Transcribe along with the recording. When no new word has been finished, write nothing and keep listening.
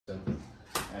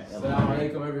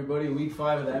alaikum, everybody. Week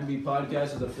 5 of the MB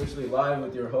podcast is officially live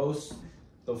with your hosts,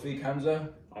 Tawfiq Hamza,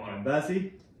 I'm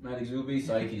Bassi. Madik Zubi.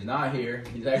 Saiki's not here.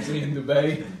 He's actually in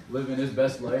Dubai, living his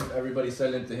best life. Everybody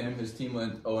said it to him. His team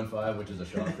went 0-5, which is a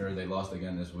shocker. They lost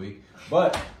again this week.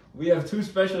 But we have two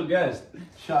special guests.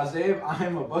 Shahzaib,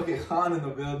 I'm a bucket Khan in the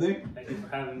building. Thank you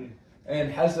for having me.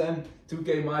 And Hassan,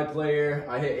 2K my player.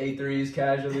 I hit A3s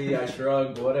casually. I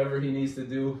shrug, whatever he needs to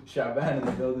do. Shaban in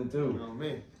the building too. No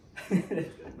me.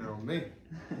 No me.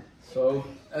 So,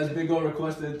 as Big O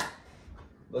requested,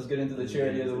 let's get into the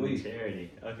charity of the week. Charity.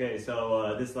 Okay,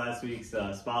 so this last week's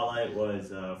spotlight was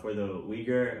for the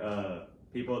Uyghur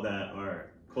people that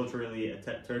are culturally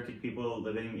Turkic people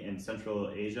living in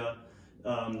Central Asia.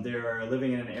 They're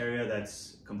living in an area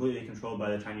that's completely controlled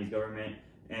by the Chinese government,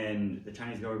 and the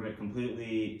Chinese government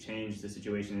completely changed the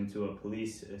situation into a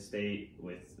police state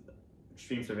with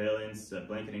extreme surveillance,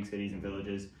 blanketing cities and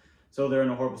villages. So they're in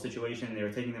a horrible situation. They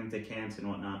were taking them to camps and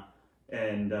whatnot.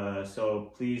 And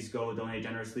so please go donate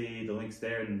generously. The link's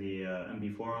there in the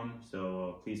MB forum.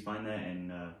 So please find that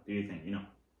and do your thing, you know.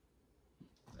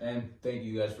 And thank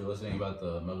you guys for listening about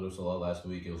the Maghrib Salah last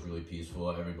week. It was really peaceful.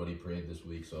 Everybody prayed this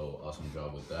week, so awesome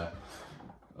job with that.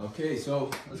 Okay, so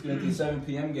let's get into the 7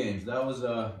 p.m. games. That was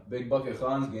Big Bucket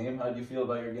Khan's game. How did you feel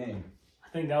about your game? I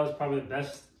think that was probably the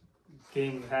best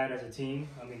game we've had as a team.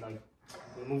 I mean, like,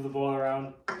 we moved the ball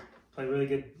around, played really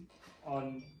good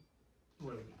on...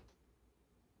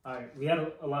 All right, we had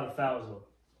a lot of fouls, though.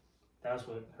 That's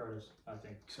what hurt us, I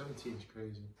think. 17 is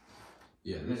crazy.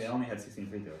 Yeah, They only had 16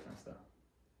 free throw attempts, though.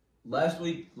 Last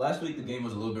week the game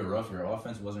was a little bit rough. Your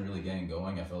offense wasn't really getting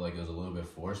going. I felt like it was a little bit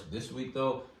forced. This week,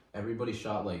 though, everybody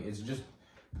shot like it's just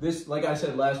this. Like I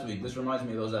said last week, this reminds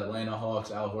me of those Atlanta Hawks,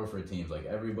 Al Horford teams. Like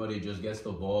everybody just gets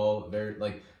the ball very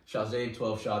like Shahzaib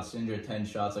 12 shots, Sindra 10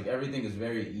 shots. Like everything is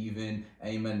very even.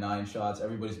 Ayman 9 shots.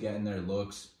 Everybody's getting their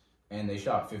looks. And they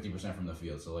shot 50% from the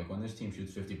field. So, like, when this team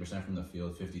shoots 50% from the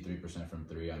field, 53% from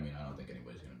 3, I mean, I don't think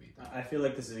anybody's going to beat that. I feel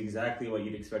like this is exactly what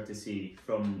you'd expect to see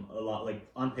from a lot, like,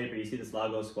 on paper, you see this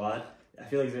Lago squad. I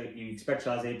feel like you expect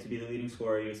Shahzaib to be the leading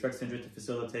scorer. You expect Sindra to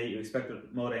facilitate. You expect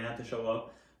Mo Rayan to show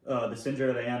up. The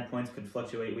Sindra Rayan points could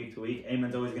fluctuate week to week.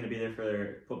 Ayman's always going to be there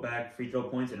for putback, free throw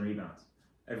points, and rebounds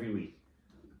every week.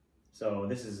 So,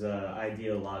 this is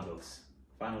ideal Lagos.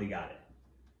 Finally got it.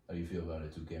 How do you feel about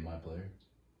it, 2K, my player?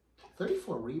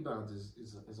 34 rebounds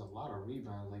is a lot of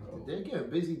rebounds. Like they're getting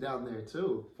busy down there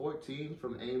too. 14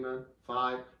 from Ayman,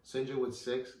 5. Sindra with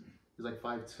 6. He's like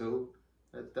 5'2".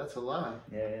 That's a lot.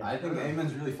 Yeah. I think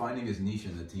Ayman's really finding his niche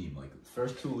in the team. Like the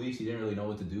first 2 weeks, he didn't really know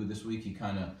what to do. This week, he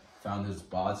kind of found his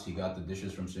spots. He got the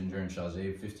dishes from Sindra and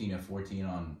Shahzaib. 15 and 14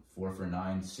 on 4 for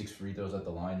 9, 6 free throws at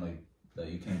the line. Like that,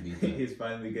 you can't beat that. He's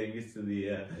finally getting used to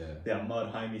the Ahmad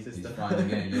Jaime system. He's finally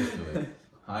getting used to it.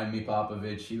 Jaime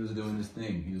Popovich, he was doing his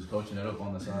thing. He was coaching it up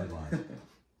on the sideline.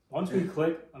 Once we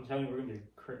click, I'm telling you, we're going to be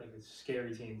like a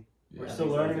scary team. Yeah, we're still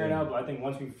learning right now, but I think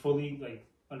once we fully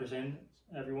understand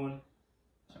everyone,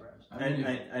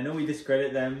 I know we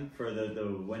discredit them for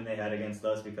the win they had against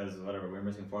us because whatever, we're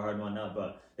missing Farhad and whatnot,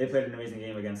 but they played an amazing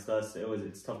game against us.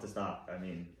 It's tough to stop. I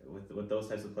mean, with those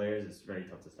types of players, it's very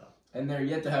tough to stop. And they're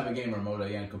yet to have a game where Mo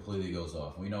Rayan completely goes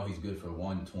off. We know he's good for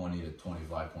 120 to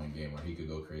 25 point game where he could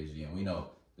go crazy, and we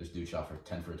know this dude shot for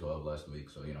 10 for 12 last week,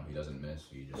 so you know he doesn't miss.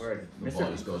 He just the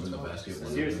ball just goes in the basket.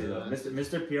 Seriously though,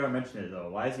 Mr. PR mentioned it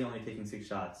though. Why is he only taking 6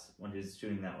 shots when he's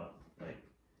shooting that well? Like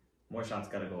more shots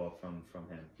got to go up from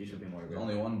him. He should be more aggressive.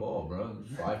 Only one ball, bro.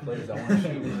 There's 5 players that want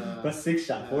to shoot. But 6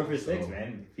 shots, 4 for 6,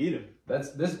 man. Feed him.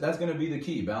 That's gonna be the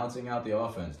key, balancing out the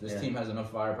offense. This team has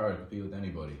enough firepower to compete with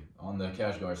anybody. On the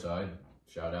Kashgar side,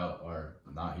 shout out our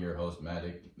not here host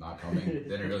Madik, not coming.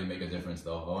 Didn't really make a difference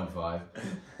though. 0-5.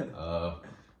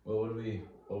 Well, what are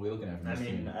we looking at from this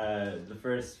team? The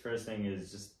first thing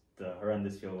is just the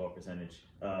horrendous field goal percentage.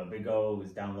 Big O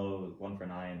was down low, 1 for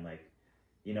 9. Like,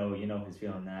 you know who's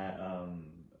feeling that.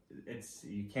 It's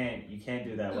you can't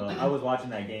do that well. I was watching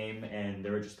that game, and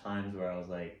there were just times where I was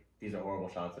like, these are horrible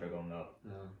shots that are going up.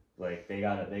 Yeah. Like they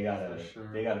gotta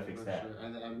fix that. Sure.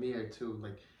 And Amir too.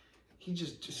 Like he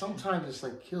just sometimes it's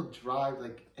like he'll drive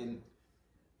and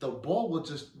the ball will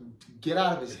just get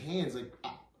out of his hands like.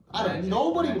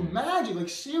 Magic. Like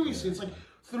seriously, it's like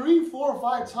 3, 4, or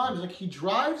 5 times. Like he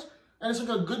drives, and it's like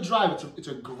a good drive. It's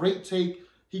a great take.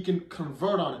 He can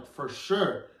convert on it for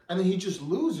sure, and then he just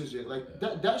loses it. Like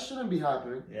that shouldn't be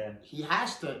happening. Yeah, he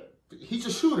has to. He's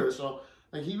a shooter, so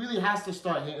like he really has to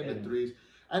start hitting the threes.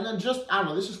 And then just I don't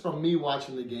know. This is from me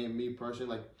watching the game, me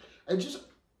personally. Like it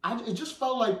just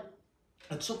felt like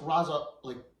it took Raza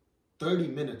like 30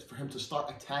 minutes for him to start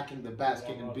attacking the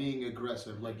basket and being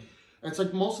aggressive. Like It's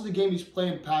like most of the game he's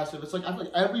playing passive. It's like I feel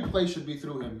like every play should be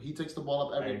through him. He takes the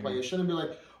ball up every play. It shouldn't be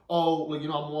like, oh, like,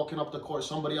 I'm walking up the court,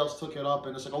 somebody else took it up,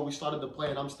 and it's like, oh, we started the play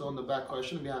and I'm still in the back court. It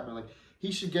shouldn't be happening. Like,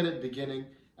 he should get it beginning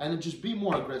and then just be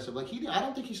more aggressive. Like I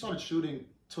don't think he started shooting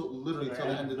till the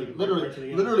end of the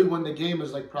literally when the game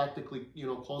is like practically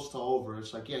close to over.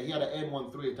 It's like he had an and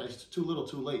 1-3. It's too little,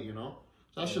 too late. So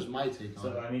that's just my take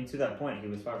on it. So I mean, to that point, he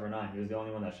was 5 for 9. He was the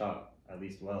only one that shot at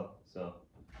least well. So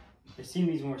his team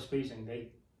needs more spacing. They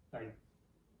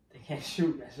can't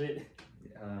shoot. That's it.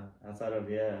 Outside of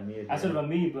Amir. Outside of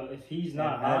Amir, but if he's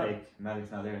not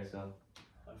Madic's not there, so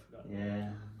I forgot. Yeah.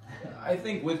 I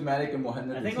think with Matic and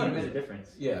Mohamed, I think it would make a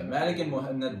difference. Yeah, Matic and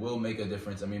Mohamed will make a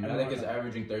difference. I mean, Matic is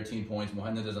averaging 13 points.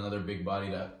 Mohamed is another big body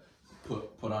that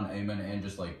put on Ayman and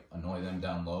just like annoy them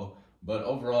down low. But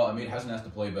overall, I mean, Hassan has to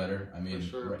play better. I mean,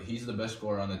 he's the best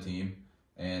scorer on the team,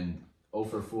 and 0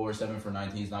 for 4, 7 for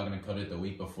 19 is not going to cut it. The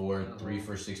week before, 3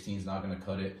 for 16 is not going to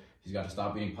cut it. He's got to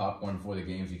stop eating popcorn before the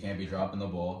games. He can't be dropping the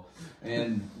ball.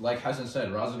 And like Hassan said,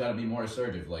 Raza's got to be more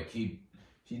assertive. Like he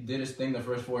did his thing the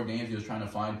first 4 games. He was trying to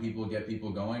find people, get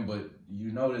people going. But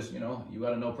you notice, you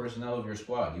got to know personnel of your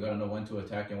squad. You got to know when to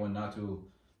attack and when not to,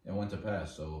 and when to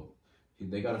pass. So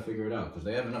they got to figure it out because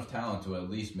they have enough talent to at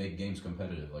least make games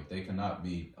competitive. Like they cannot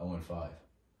be 0-5.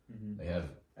 Mm-hmm. They have.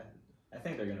 I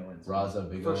think they're gonna win.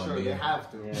 Raza, Big O, for sure, they have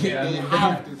to. Yeah. They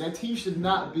have to. That team should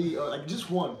not be like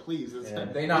just one, please.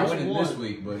 They're not winning this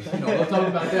week, but we'll talk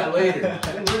about that later.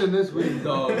 They're winning this week,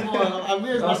 dog. Come on,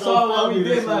 I saw what we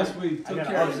did last week. Took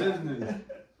care of business.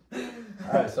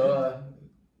 All right, so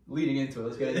leading into it,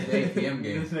 let's get into the 8 p.m.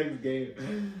 game. This next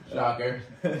game, shocker.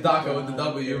 Daca with the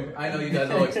W. I know you guys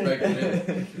all expected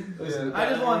it. Listen, I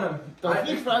just want to.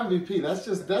 Tawfiq for MVP. That's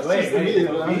just me.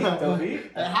 Tawfiq?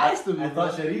 It has to be. I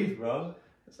thought Sharif, bro.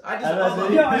 I just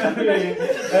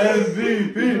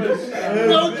MVP.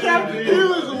 No, Captain, he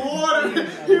was water.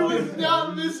 He was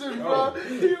not missing, bro.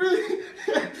 He really.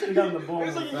 He got the ball.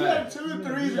 It's like he had 2 or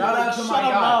 3. Shout out to my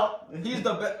guy. He's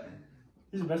the best.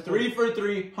 He's the best. 3 for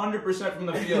 3, 100% from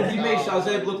the field. He made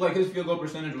Shazeb look like his field goal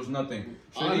percentage was nothing.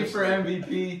 Sharif for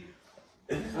MVP.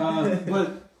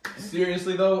 But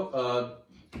seriously though,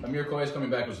 Amir Koya's coming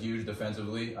back was huge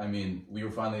defensively. I mean, we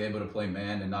were finally able to play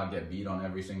man and not get beat on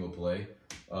every single play.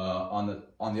 On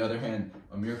the other hand,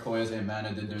 Amir Koya's and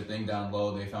Mana did their thing down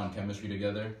low. They found chemistry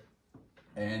together.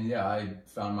 And yeah, I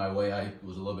found my way. I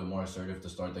was a little bit more assertive to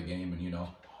start the game, and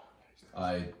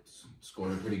I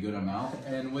scored a pretty good amount.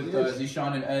 And with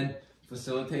Zishan and Ed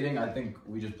facilitating, I think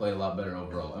we just played a lot better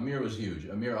overall. Amir was huge.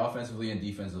 Amir offensively and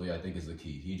defensively, I think, is the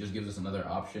key. He just gives us another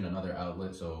option, another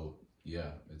outlet. So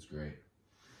yeah, it's great.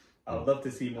 I would love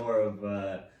to see more of.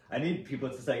 I need people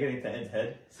to start getting to Ed's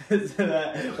head,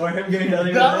 or him getting to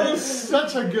other. That was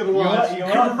such a good watch. You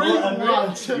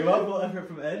want full effort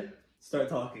from Ed? Start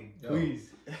talking, please.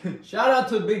 Shout out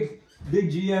to big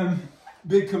GM,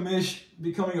 Big Commish,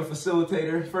 becoming a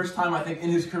facilitator. First time I think in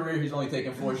his career he's only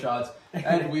taken 4 shots,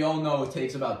 and we all know it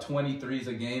takes about 23s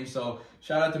a game. So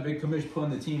shout out to Big Commish putting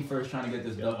the team first, trying to get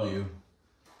this W.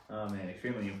 Oh man,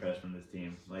 extremely impressed from this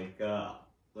team. Like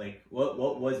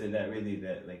what was it that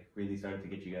really started to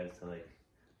get you guys to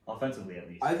offensively at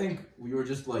least? I think we were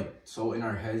just so in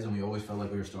our heads, and we always felt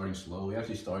like we were starting slow. We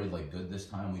actually started good this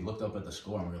time. We looked up at the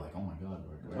score and we were like, oh my god,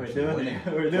 we're actually winning.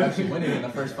 We're actually winning in the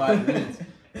first 5 minutes.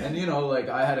 And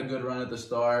I had a good run at the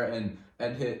start, and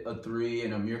Ed hit a 3,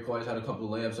 and Amir Koyas had a couple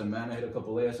layups, and Mana hit a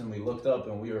couple layups, and we looked up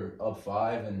and we were up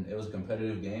 5, and it was a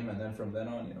competitive game. And then from then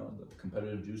on, the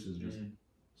competitive juices just.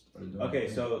 Okay,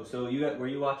 so were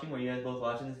you watching? Were you guys both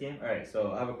watching this game? All right,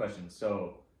 so I have a question.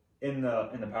 So in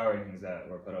the power rankings that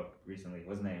were put up recently,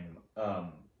 what's the name?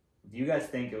 Do you guys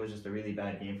think it was just a really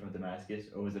bad game from Damascus,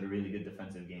 or was it a really good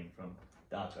defensive game from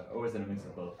Daca, or was it a mix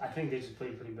of both? I think they just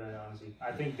played pretty bad, honestly.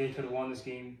 I think they could have won this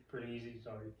game pretty easy.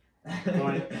 Sorry,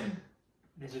 but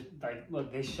they just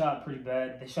look. They shot pretty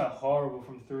bad. They shot horrible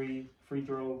from 3, free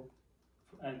throw.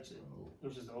 And it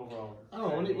was just overall. I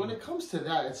don't know. When it comes to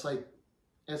that, it's like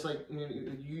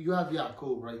you have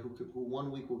Yaqub, right? Who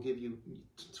 1 week will give you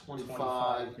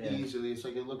 25 easily. It's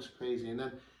it looks crazy, and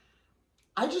then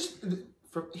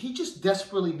he just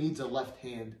desperately needs a left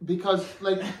hand because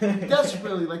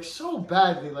desperately so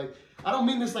badly. I don't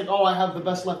mean this I have the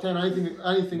best left hand or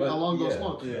anything along those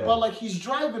lines. Yeah. But he's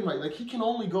driving right. He can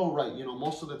only go right.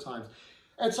 Most of the times.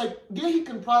 It's he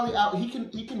can probably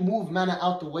he can move Mana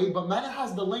out the way, but Mana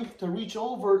has the length to reach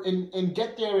over and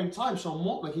get there in time.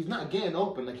 So he's not getting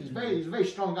open. He's a very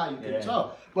strong guy, you can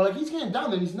tell. But he's getting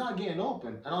down there, he's not getting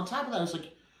open. And on top of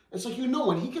that, It's like, you know,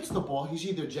 when he gets the ball, he's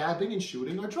either jabbing and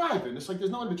shooting or driving. It's like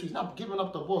there's no in between. He's not giving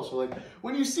up the ball. So like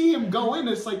when you see him go in,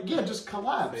 it's like, yeah, just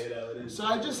collapse. So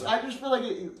I just feel like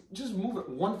just move it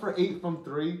 1 for 8 from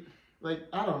 3. Like,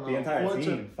 I don't know. The entire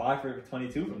team, 5 for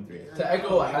 22 from 3. To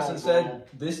echo what Hassan said,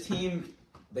 this team,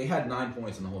 they had 9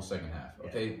 points in the whole second half.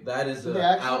 Okay, that is an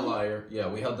outlier. Yeah,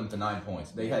 we held them to 9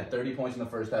 points. They had 30 points in the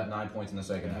first half, 9 points in the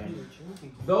second half.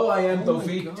 Though I am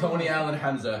Tawfiq, Tony Allen,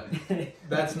 Hamza,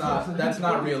 that's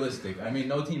not realistic. I mean,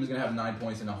 no team is gonna have 9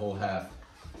 points in a whole half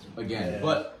again. Yeah.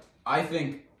 But I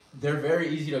think they're very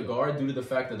easy to guard due to the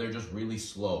fact that they're just really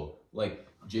slow. Like,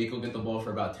 Jake will get the ball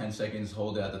for about 10 seconds,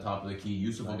 hold it at the top of the key.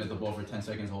 Yusuf will get the ball for 10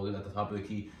 seconds, hold it at the top of the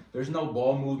key. There's no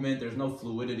ball movement. There's no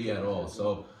fluidity at all.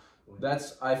 So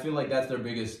I feel like that's their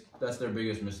biggest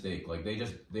mistake. Like,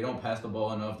 they don't pass the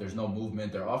ball enough. There's no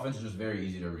movement. Their offense is just very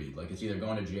easy to read. Like, it's either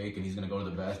going to Jake and he's going to go to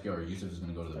the basket, or Yusuf is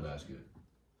going to go to the basket.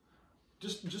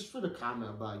 Just for the comment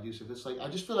about Yusuf, it's like, I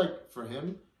just feel like for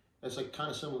him, it's like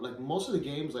kind of similar. Like most of the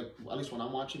games, like at least when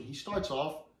I'm watching, he starts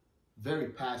off very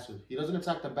passive. He doesn't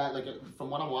attack the bat. Like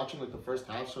from what I'm watching, like the first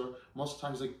half, so most of the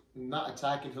times like not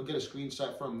attacking. He'll get a screen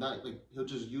set from that. Like he'll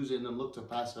just use it and then look to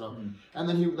pass it up. And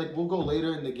then we'll go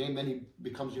later in the game. Then he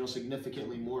becomes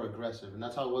significantly more aggressive, and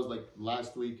that's how it was like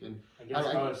last week. And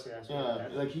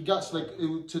like he got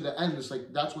to the end. It's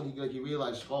like that's when he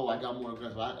realized, oh, I got more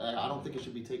aggressive. I don't think it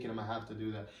should be taking him a half to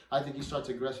do that. I think he starts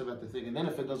aggressive at the thing, and then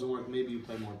if it doesn't work, maybe you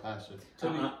play more passive.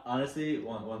 Honestly,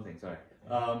 one thing. Sorry.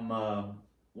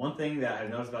 One thing that I've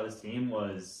noticed about this team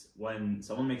was when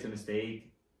someone makes a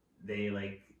mistake, they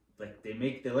let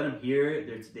them hear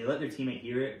it. They let their teammate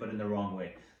hear it, but in the wrong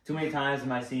way. Too many times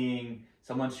am I seeing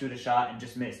someone shoot a shot and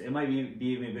just miss. It might be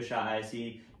even a good shot. I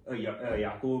see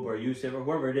Yaqub or Yusuf or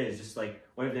whoever it is, just like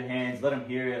wave their hands, let them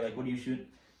hear it. Like, what do you shoot?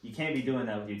 You can't be doing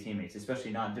that with your teammates,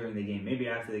 especially not during the game. Maybe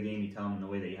after the game you tell them the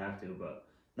way that you have to, but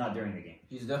not during the game.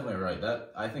 He's definitely right.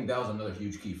 I think that was another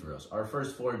huge key for us. Our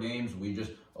first 4 games, we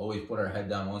just always put our head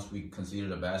down once we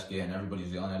conceded a basket and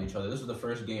everybody's yelling at each other. This was the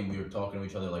first game we were talking to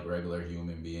each other like regular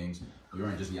human beings. We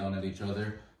weren't just yelling at each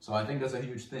other. So I think that's a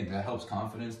huge thing. That helps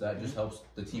confidence. That just helps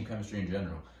the team chemistry in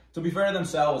general. To be fair to them,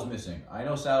 Sal was missing. I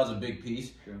know Sal's a big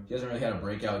piece. True. He hasn't really had a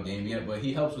breakout game yet, but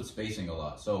he helps with spacing a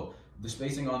lot. So the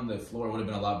spacing on the floor would have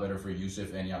been a lot better for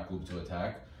Yusuf and Yaqub to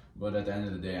attack. But at the end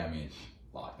of the day, I mean,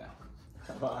 lockdown.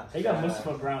 He got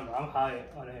Mustafa Brown, but I'm high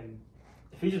on him.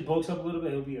 If he just bulks up a little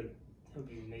bit, he'll be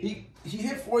amazing. He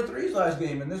hit 4 threes last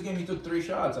game. In this game, he took 3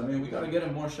 shots. I mean, we got to get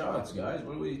him more shots, guys.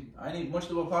 I need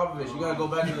Mustafa Popovich. You got to go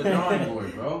back to the drawing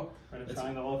board, bro.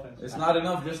 It's not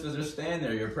enough just to just stand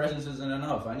there. Your presence isn't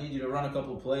enough. I need you to run a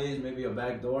couple plays, maybe a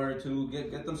back door or 2.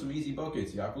 Get them some easy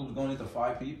buckets. Yaqub's going into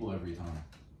 5 people every time.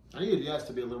 I need Elias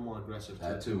to be a little more aggressive.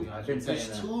 That too.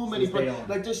 There's too many.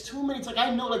 There's too many. It's like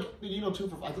I know, I think he went 2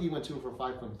 for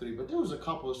 5 from 3, but there was a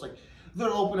couple. It's like they're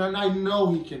open, and I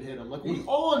know he can hit them. Like we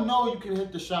all know you can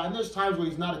hit the shot, and there's times where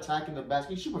he's not attacking the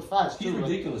basket. He's super fast. He's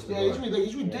ridiculous.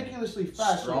 He's ridiculously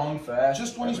fast. Strong, fast.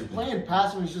 Just when he's playing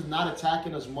passive, he's just not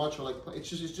attacking as much, or it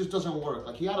just doesn't work.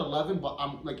 Like he had 11,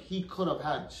 but he could have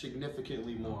had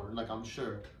significantly more. Like I'm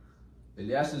sure.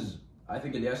 I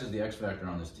think Elias is the X factor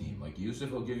on this team. Like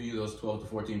Yusuf will give you those 12 to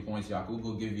 14 points. Yaqub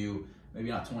will give you maybe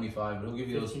not 25, but he'll give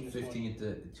you those 15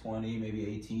 to 20, maybe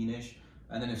 18-ish.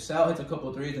 And then if Sal hits a couple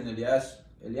of threes, then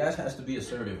Elias has to be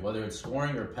assertive, whether it's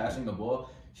scoring or passing the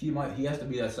ball. He has to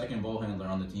be that second ball handler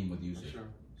on the team with Yusuf. Sure.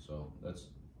 So that's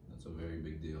a very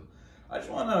big deal. I just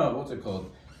want to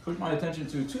push my attention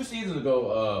to 2 seasons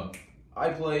ago. I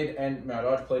played and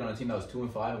Maraj played on a team that was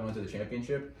 2-5 and went to the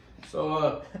championship.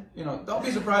 So, don't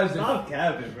be surprised. Stop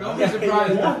capping, bro. Don't be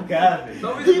surprised. Stop capping.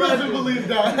 He doesn't believe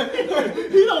that.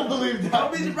 He don't believe that.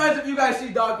 Don't be surprised if you guys see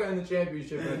Dhaka in the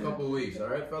championship in a couple of weeks. All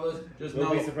right, fellas? Just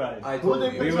We'll be surprised. I Who would told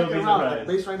they you. play We will second be round? surprised.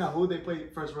 Base right now. Who would they play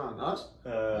first round? Us?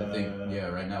 I think,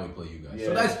 right now we play you guys. Yeah.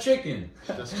 So that's chicken.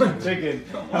 Chicken.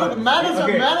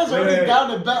 Manners already wait.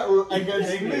 down to bet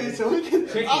against Chicken. me, so we can.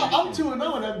 Chicken. I'm 2-0 in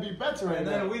MB bets right And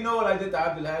now. then we know what I did to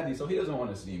Abdul Hadi, so he doesn't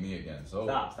want to see me again. So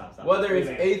Stop. whether it's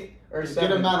 8th or 7th.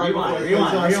 Get him out Rewind. Yeah,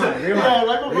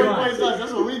 right before he plays us.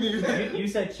 That's what we need. You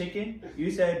said chicken. You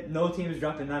said no team has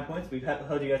dropped in 9 points. We've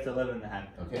held you guys to 11.5.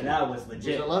 Okay. And that was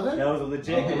legit. Was it 11? That was a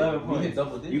legit 11 We points. hit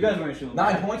double digits. You guys weren't shooting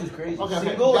 9 points is crazy. Okay,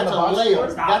 Single that's in a the box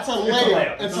layup. score? That's a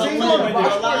layup. It's a layup.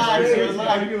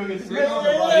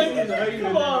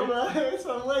 Come on, bro. It's a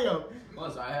layup.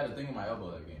 Plus, I had a thing with my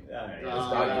elbow that game.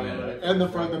 And the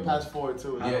front pass forward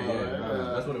too.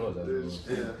 That's what it was.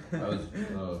 I was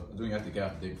doing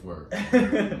Etikaf the day before.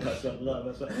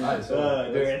 Alright,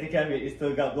 so during Etikaf, you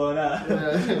still got blown out.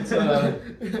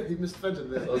 He missed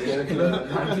Fenton there. Let's get into the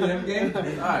 9 p.m. game.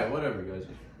 Alright, whatever, guys.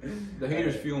 The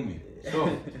haters fuel me.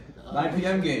 So, 9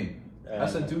 p.m. game.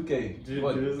 That's a Duque.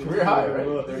 What, career high,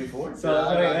 right? 34? So,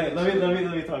 wait,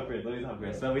 let me talk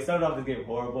first. So, we started off this game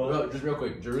horrible. Just real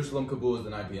quick. Jerusalem Kabul is the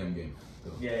 9 p.m. game.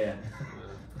 So. Yeah.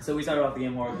 So, we started off the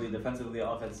game horribly, defensively,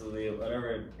 offensively,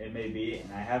 whatever it may be.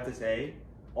 And I have to say,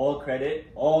 all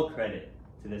credit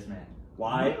to this man.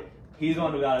 Why? He's the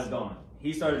one who got us going.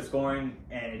 He started scoring,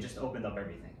 and it just opened up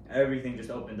everything. Everything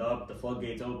just opened up. The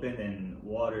floodgates opened, and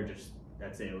water just...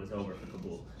 That's it. It was over for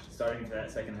Kabul. Starting to that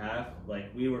second half,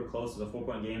 like we were close to the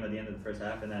 4-point game at the end of the first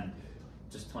half, and then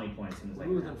just 20 points in the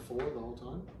second half. We were within 4 the whole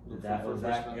time. It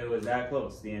was that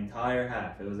close. The entire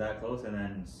half. It was that close, and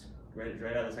then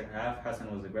right out of the second half,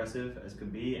 Hassan was aggressive as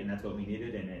could be, and that's what we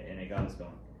needed, and it got us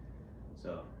going.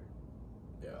 So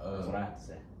that's what I have to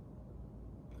say.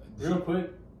 Real quick,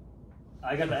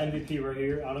 I got the MVP right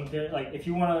here. I don't care. Like if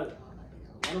you wanna.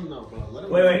 Let him know, bro.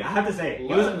 Wait. I have to say,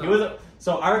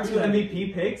 so our 2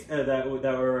 MVP picks that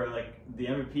were like the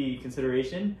MVP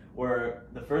consideration were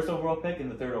the first overall pick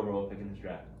and the 3rd overall pick in this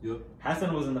draft. Yep.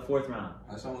 Hassan was in the 4th round.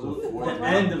 Hassan was in the 4th round. The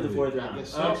end of the 4th round.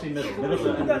 Actually, middle to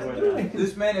end of the 4th round.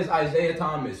 This man is Isaiah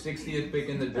Thomas, 60th pick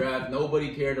in the draft.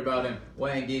 Nobody cared about him.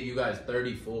 Wayne gave you guys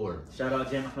 34. Shout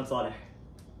out Jim Ahmed Saleh.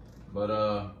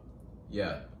 But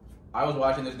yeah. I was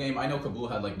watching this game. I know Kabul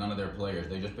had like none of their players.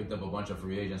 They just picked up a bunch of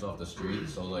free agents off the street.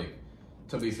 So like,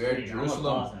 to be fair,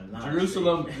 Jerusalem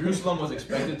was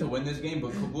expected to win this game,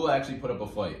 but Kabul actually put up a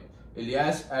fight.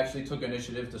 Ilyas actually took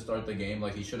initiative to start the game,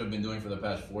 like he should have been doing for the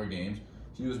past 4 games.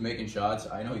 He was making shots.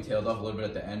 I know he tailed off a little bit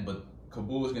at the end, but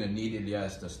Kabul was going to need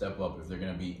Ilyas to step up if they're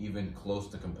going to be even close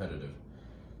to competitive.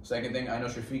 Second thing, I know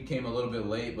Shafiq came a little bit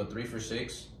late, but 3 for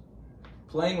 6.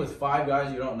 Playing with 5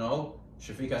 guys you don't know,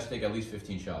 Shafiq has to take at least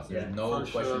 15 shots. There's no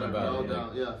question about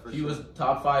it. He was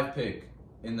top 5 pick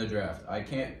in the draft. I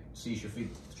can't see Shafiq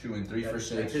shooting 3 for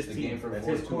 6. The game for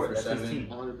 4, 2 for 7.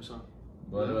 100%.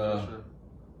 But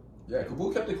yeah,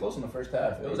 Kabul kept it close in the first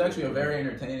half. It was actually a very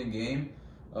entertaining game.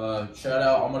 Shout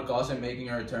out Omar Qasim making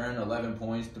a return, 11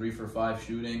 points, 3 for 5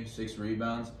 shooting, 6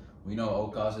 rebounds. We know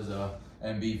Okas is a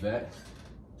MB vet.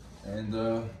 And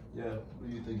yeah, what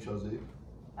do you think, Jose?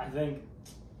 I think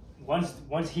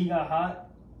once he got hot,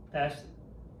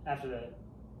 after that,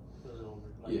 it was over.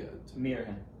 Like, Yeah, me or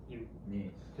him?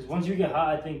 Me. Because once you get hot,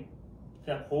 I think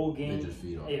that whole game. they just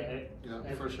feed off. Yeah,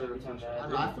 for sure. I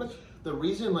feel like the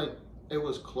reason like it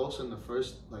was close in the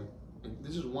first and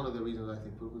this is one of the reasons I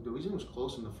think the reason it was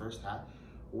close in the first half.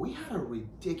 We had a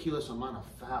ridiculous amount of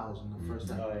fouls in the first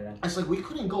half. Oh, yeah. It's like we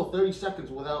couldn't go 30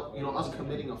 seconds without us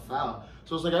committing a foul.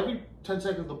 So it's like every 10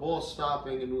 seconds the ball's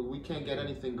stopping and we can't get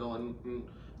anything going. And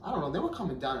I don't know. They were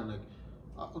coming down and like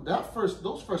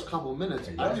those first couple minutes,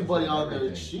 everybody on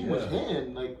their team was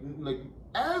hitting. Like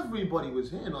everybody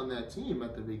was hitting on that team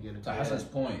at the beginning. To Hassan's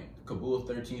point, Kabul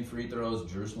 13 free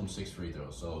throws, Jerusalem 6 free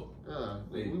throws. So yeah,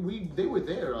 they were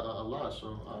there a lot.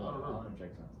 So I don't know.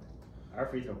 Our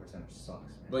free throw percentage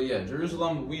sucks, man. But yeah,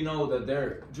 Jerusalem, we know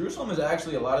that Jerusalem is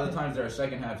actually a lot of the times they're a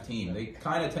second half team. They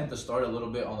kind of tend to start a little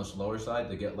bit on the slower side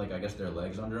to get I guess their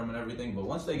legs under them and everything. But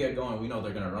once they get going, we know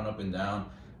they're going to run up and down.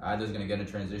 Ada's going to get in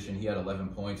transition. He had 11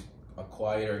 points. A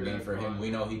quieter game for him. We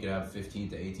know he could have 15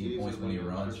 to 18 points when he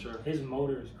runs. Sure. His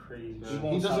motor is crazy.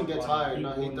 Yeah. He doesn't get tired. He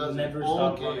doesn't. Never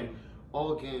stop running.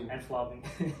 All game. And flopping.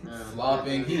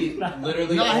 Flopping. He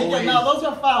literally those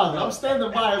are fouls. I'm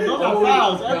standing by him. Those are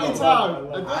fouls every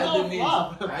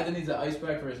time. Ada needs an ice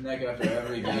pack for his neck after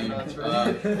every game. That's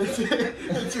right.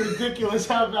 It's ridiculous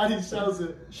how bad he sells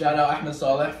it. Shout out Ahmed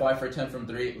Saleh, 5 for 10 from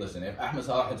 3. Listen, if Ahmed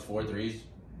Saleh hits 4 threes,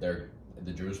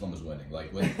 the Jerusalem is winning.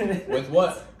 Like with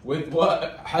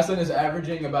what Hassan is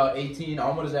averaging about 18,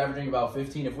 Ahmad is averaging about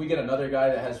 15. If we get another guy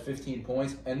that has 15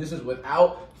 points, and this is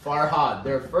without Farhad,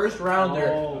 their first rounder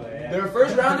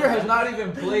has not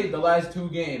even played the last 2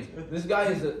 games. This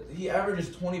guy he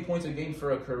averages 20 points a game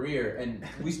for a career, and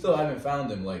we still haven't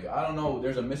found him. Like I don't know,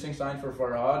 there's a missing sign for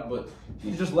Farhad, but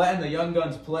he's just letting the young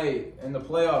guns play in the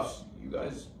playoffs. You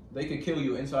guys, they could kill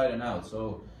you inside and out.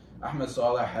 So Ahmed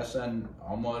Saleh, Hassan,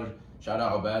 Omar. Shout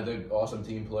out Abada, awesome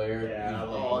team player. Yeah,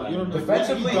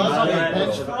 defensively, he does on the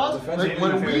bench for us. Defensively, Like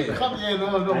when we come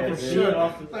in, for sure.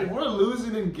 Like we're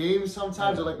losing in games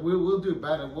sometimes. Or like we'll do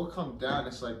bad and we'll come down.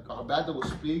 It's like Abada will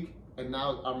speak, and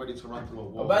now I'm ready to run through a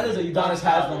wall. Abada's a Udonis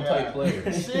Haslam type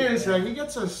player. Seriously, he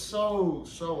gets us so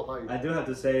hyped. I do have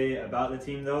to say about the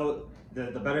team though,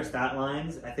 the better stat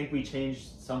lines. I think we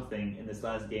changed something in this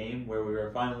last game where we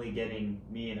were finally getting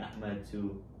me and Ahmed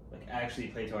to like actually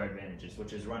play to our advantages,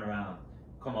 which is run around,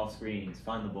 come off screens,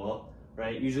 find the ball.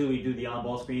 Right? Usually we do the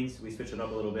on-ball screens. We switch it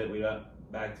up a little bit. We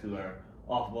got back to our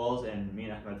off balls, and me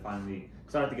and Ahmed finally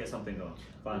started to get something going.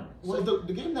 Finally. Well,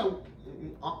 the game that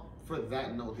for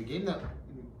that note, the game that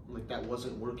like that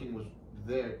wasn't working was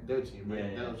their team,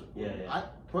 right? Yeah.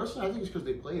 Personally, I think it's because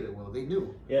they played it well. They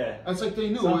knew. Yeah. It's like they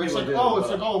knew. Some It's like, people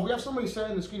do, if we have somebody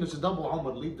setting the screen, it's a double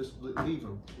Ahmad. Leave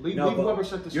him. Leave No, but whoever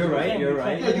set the screen. You're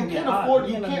right. Yeah, you can't afford.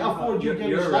 You can't afford. You're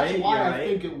That's right, why you're I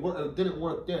right. think it didn't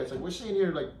work there. It's like we're saying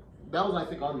here, like that was, I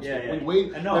think, our mistake. Yeah. We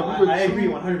wait. No, like, we were I agree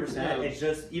too- 100%. Yeah. It's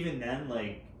just even then,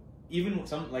 like even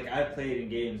some like I've played in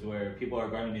games where people are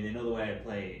guarding me. They know the way I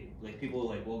play. Like people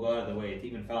like will go out of the way to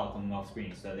even foul coming off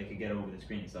screen so that they could get over the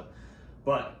screen and stuff.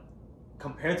 But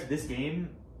compared to this game,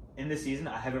 in this season,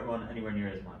 I haven't run anywhere near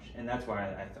as much, and that's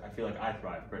why I feel like I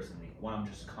thrive personally when I'm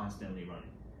just constantly running.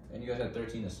 And you guys had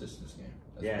 13 assists this game.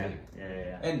 That's Yeah. big.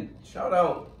 And shout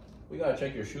out, we gotta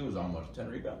check your shoes on much. 10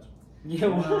 rebounds. Yeah,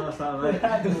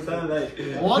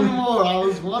 One more. I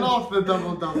was one off the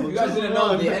double. You guys didn't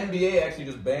know the NBA actually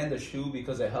just banned the shoe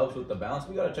because it helps with the bounce.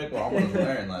 We gotta check what Ahmad was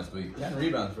wearing last week. 10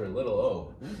 rebounds for a little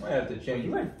O. You might have to change.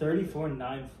 You went 34,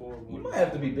 9, 4, 1. You might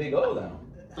have to be big O now.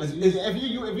 If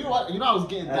you I was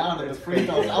getting down at the free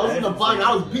throws. I was in the box.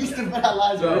 I was beasting for that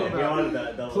last So,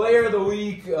 rebound. Player of the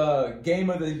week, game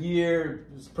of the year,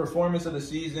 performance of the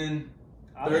season.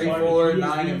 34,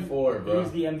 9, and 4, bro.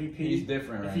 He's the MVP. He's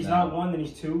different If right he's now. not 1, then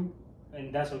he's 2,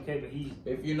 and that's okay. But he's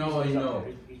If you know, you know.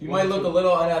 He's He 1 might or look 2. a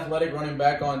little unathletic running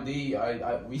back on D.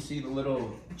 We see the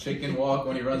little chicken walk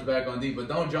when he runs back on D, but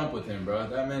don't jump with him, bro.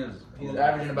 That man he's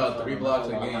averaging about 3 blocks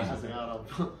a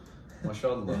game.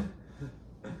 Mashallah.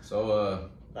 So,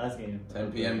 Last game.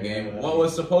 10 p.m. game. What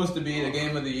was supposed to be the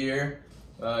game of the year.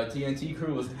 TNT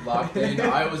crew was locked in.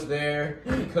 I was there.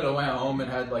 We could have went home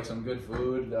and had like some good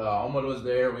food. Ahmad was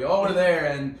there. We all were there,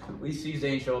 and we see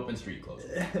Zayn show up in street clothes.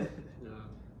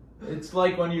 It's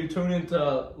like when you tune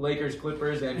into Lakers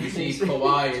Clippers and you see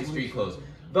Kawhi in street clothes.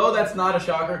 Though that's not a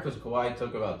shocker because Kawhi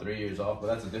took about 3 years off, but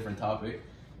that's a different topic.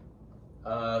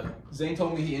 Zayn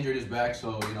told me he injured his back,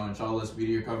 so inshallah,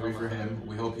 speedy recovery for him.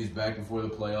 We hope he's back before the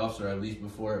playoffs, or at least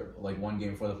before like one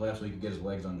game before the playoffs, so he can get his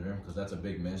legs under him because that's a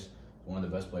big miss. One of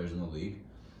the best players in the league.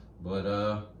 But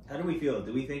how do we feel?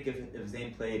 Do we think if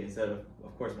Zayn played instead of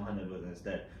course Muhammad was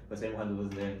instead, but say Muhammad was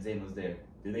there and Zayn was there,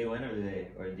 do they win or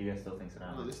do you guys still think so?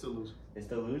 No, they still lose. They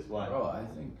still lose? Why? bro,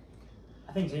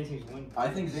 I think Zayn's team wins. I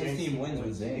think Zayn's team wins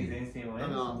with You think Zayn. Zayn's team wins?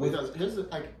 No, because here's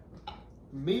the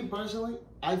me personally,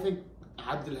 I think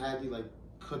Abdul Hadi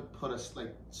could put us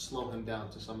slow him down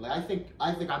to some. I think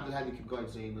Abdul Hadi could guard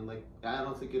Zayn, and I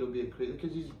don't think it'll be a crazy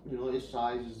because he's his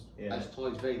size is as tall,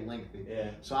 he's very lengthy. Yeah.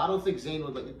 So I don't think Zayn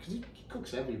would because he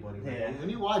cooks everybody. Yeah. When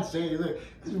you watch Zayn,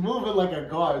 he's moving like a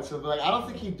guard. So I don't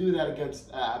think he'd do that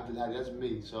against Abdul Hadi. That's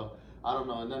me. So I don't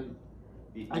know. And then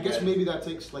I guess maybe that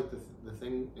takes the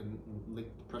thing and the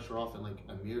pressure off, and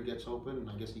Amir gets open, and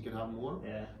I guess he could have more.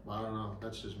 Yeah. But I don't know.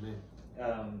 That's just me.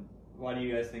 Why do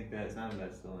you guys think that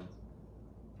Islamabad still wins?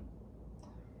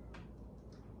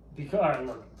 Because, all right,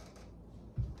 look.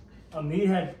 Amir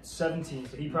had 17,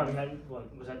 so he probably had, was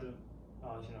that the,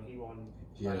 he won.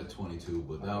 He had a 22,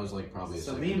 but that was probably a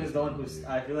Salim is the one who's.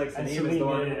 I feel like Salim is the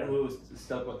one who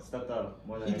stepped up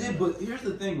more than He did, but here's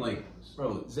the thing,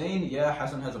 bro, Zayn,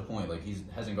 Hassan has a point.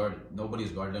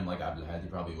 Nobody's guarded him like Abdul Hadi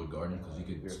probably would guard him because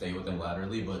he could stay with him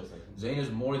laterally, but Zayn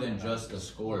is more than just a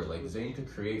scorer. Zayn could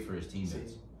create for his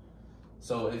teammates.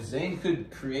 So if Zayn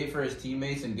could create for his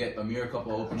teammates and get Amir a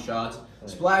couple open shots,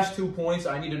 Splash 2 points,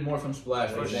 I needed more from Splash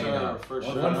for Zayn. For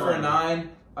sure. 1 for 9,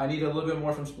 I need a little bit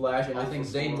more from Splash, and I think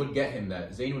Zayn would get him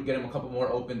that. Zayn would get him a couple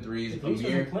more open threes. Idris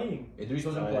wasn't playing. Idris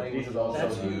wasn't playing, which is also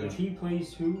That's huge. If he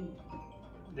plays 2,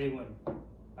 they win,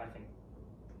 I think.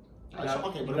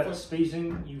 You got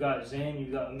spacing, you got Zayn,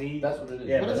 you got me. That's what it is.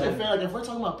 Yeah, But it's unfair. If we're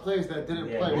talking about players that didn't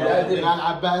play,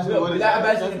 Abbas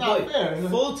that's not fair.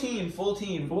 Full team.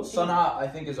 Sana'a, I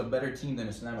think, is a better team than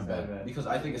Islamabad because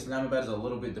I think Islamabad is a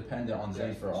little bit dependent on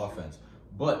Zayn for offense.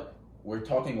 But we're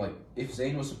talking if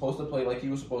Zayn was supposed to play like he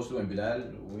was supposed to, and Bilal,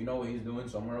 we know what he's doing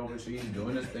somewhere overseas,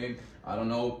 doing his thing. I don't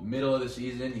know, middle of the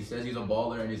season, he says he's a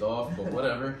baller and he's off, but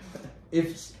whatever.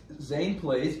 If Zayn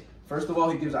plays, first of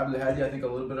all, he gives Abdul Hadi, I think, a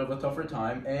little bit of a tougher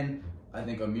time, and I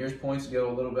think Amir's points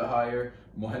go a little bit higher.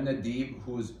 Mohamed Deeb,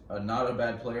 who's not a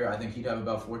bad player, I think he'd have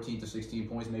about 14 to 16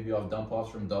 points, maybe off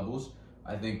dump-offs from doubles.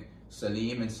 I think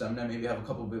Salim and Semna maybe have a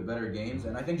couple bit better games,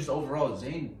 and I think just overall,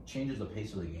 Zayn changes the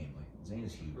pace of the game. Zayn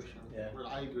is huge. For sure. Yeah,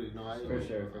 I agree. No, I agree. For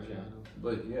sure.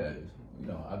 But yeah,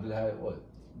 Abdul Hadi,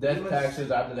 Death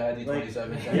taxes after the Hadi Like,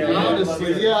 27.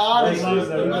 Honestly,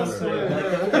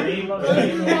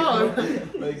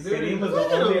 Kareem was the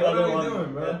only other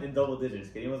one in double digits.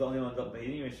 Kareem was the only one, but he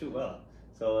didn't even shoot well.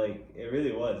 So like, it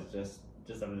really was just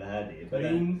under the Hadi.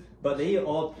 But they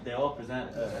all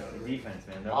present defense,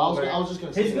 man. I was just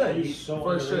gonna say he's good. He's so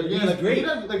for sure. underrated. Yeah, like,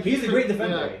 great. He's a great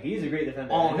defender. Yeah. He's a great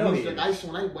defender. Oh, I know he's he like is.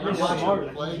 when I He's watch smart.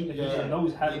 him play, He yeah,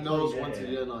 knows how to he knows play. when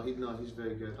to. He's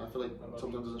very good. I feel like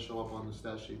sometimes doesn't show up on the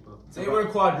stat sheet, but They were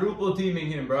quadruple teaming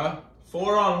him, bro.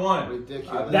 4-on-1.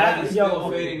 ridiculous. That- is yo, still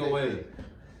okay. fading away.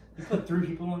 He put 3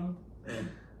 people on him.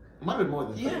 It might have been more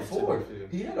than He had three, 4. to be fair.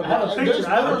 He had I have a a picture.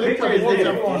 I have a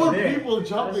picture. Four there. people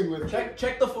jumping with.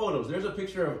 check the photos. There's a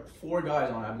picture of 4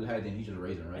 guys on Abdul Hadi and he's just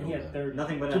raising right And he over had there. 30.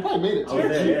 Nothing but He probably made it I was too.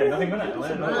 there, yeah, nothing but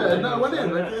that. No, it went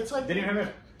in. Like, it's like Didn't even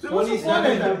remember. there was some fun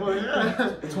in that, but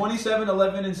yeah. 27,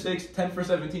 11, and 6, 10 for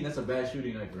 17. That's a bad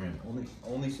shooting night for him.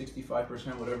 Only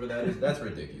 65%, whatever that is. That's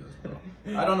ridiculous, bro.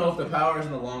 I don't know if the power is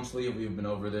in the long sleeve. We've been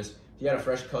over this. He had a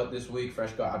fresh cut this week.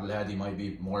 Fresh cut. Abdul Hadi might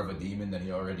be more of a demon than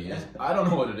he already is. I don't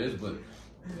know what it is, but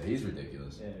yeah, he's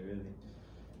ridiculous. Yeah, really.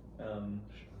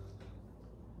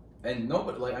 And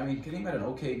nobody, like, I mean, Kareem had an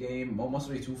okay game. Mo must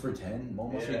be 2 for 10. Mo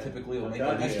must be typically will make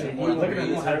God, at least yeah. 2 He more was looking at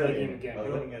threes. his highlight game again. I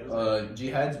was looking at his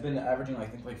Jihad's been averaging, I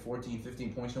think, like 14,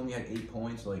 15 points. He only had 8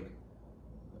 points. Like,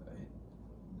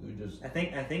 they're just. I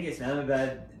think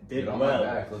Islamabad did Get on my well.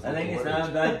 back. Let's I look think at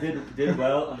Islamabad did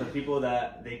well on the people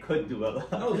that they could do well.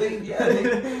 No,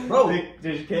 bro. They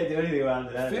just can't do anything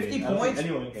around that. 50 I don't points. think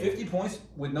anyone can. 50 points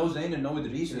with no Zayn and no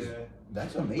Idris is. Yeah.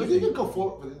 That's But he amazing. could go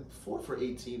 4 for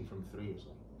 18 from 3 or something.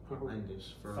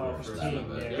 Horrendous for for that.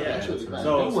 team, Yeah, yeah. actually, bad.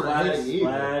 So They weren't hitting either.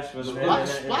 Splash was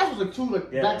Splash was like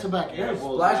 2 back-to-back air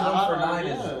balls. Splash 1 for Yeah. 9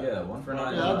 is 1 for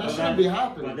 9. Yeah, that is, shouldn't be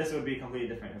happening. But this would be completely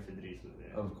different if Idris was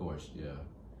there. Of course, yeah.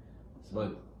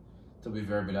 But to be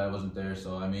fair, Bilal wasn't there,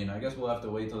 so I mean, I guess we'll have to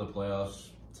wait till the playoffs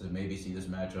to maybe see this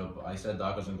matchup. I said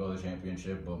Doc doesn't go to the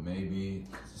championship, but maybe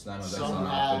Islamabad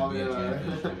Somehow, could be a yeah.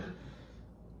 championship.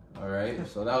 All right,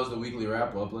 so that was the weekly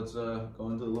wrap up. Let's go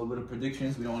into a little bit of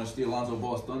predictions. We don't want to steal Lonzo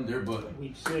Ball's thunder, but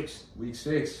Week 6. week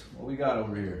 6, what we got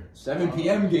over here? 7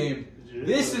 p.m. game.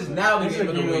 This is now the This game is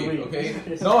of the the game of the week, week.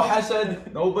 okay? No Hassan,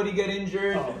 nobody get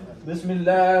injured. Oh.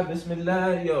 Bismillah,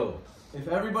 Bismillah, yo. If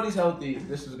everybody's healthy,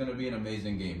 this is gonna be an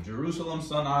amazing game. Jerusalem,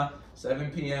 Sana'a,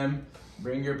 7 p.m.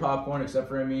 Bring your popcorn, except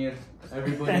for Amir.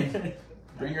 Everybody,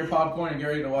 bring your popcorn and get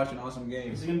ready to watch an awesome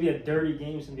game. This is gonna be a dirty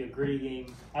game. It's gonna be a gritty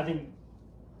game. I think.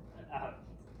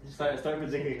 Start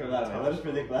predicting from that, man. Let us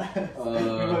predict that.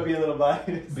 Uh, we might be a little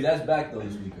biased. Bilal's back though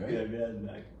this week, right? Yeah, Bilal's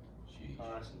back. Jeez.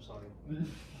 I'm sorry.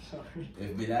 Sorry.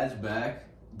 If Bilal's back,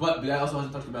 but Bilal also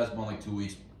hasn't touched the basketball in like 2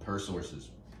 weeks per sources.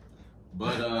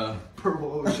 But Per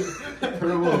motion.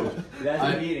 per Woj.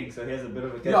 Bilal's been eating, so he has a bit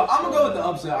of a. Yo, I'm gonna go with the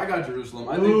upset. I got Jerusalem.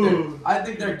 I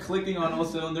think they're clicking on all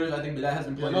cylinders. I think Bilal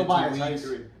hasn't played No in bias, 2 I weeks.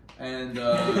 agree. And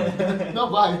No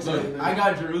bias. look, I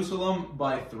got Jerusalem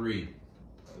by 3.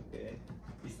 Okay.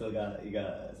 You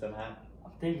got some hat. I'm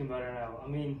thinking about it now. I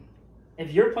mean,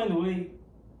 if you're playing the way,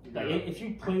 like, if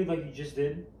you played like you just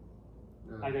did,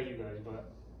 I got you guys.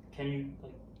 But can you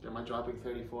like? Am I dropping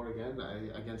 34 again?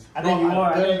 Against? I think you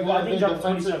are. I think you dropped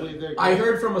defensively, 27. they're I good.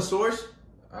 heard from a source,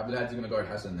 Abdelhad's gonna guard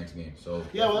Hassan next game. So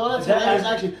Yeah, well, that's hilarious.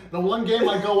 Actually, the one game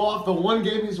I go off, the one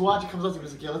game he's watching comes up to me.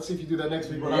 He's like, "Yeah, let's see if you do that next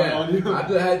week when I'm on you."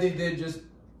 Abdelhadi did just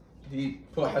he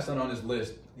put Hassan on his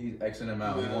list. He's Xing him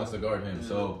out. He Yeah. wants to guard him. Yeah.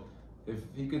 So if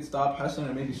he could stop Hassan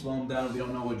and maybe slow him down, we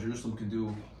don't know what Jerusalem can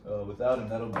do without him.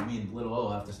 That'll mean Little O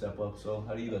will have to step up. So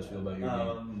how do you guys feel about your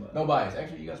game? No bias.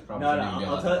 Actually, you guys probably No, shouldn't even get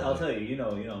I'll lots tell of you. You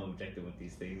know, I'm objective with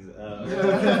these things.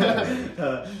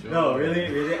 Sure. No,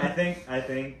 really. I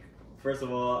think. First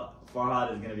of all,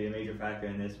 Farhad is going to be a major factor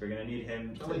in this. We're going to need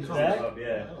him to he's step back? up.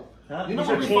 Yeah. Huh? You know I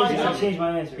what we changed, find I out? changed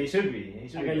my answer. He should be. He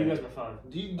should I be got you back. guys by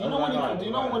 5. Do you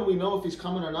know when we know if he's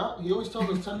coming or not? He always tells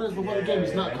us 10 minutes before the game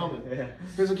he's not coming. Yeah.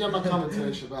 He's like, "Yeah, I'm not coming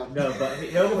today, Shabbat." No, but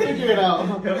he'll Figure it out.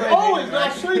 He'll Always, man.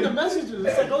 I'll show you the messages.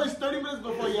 It's like always 30 minutes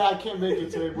before. Yeah, I can't make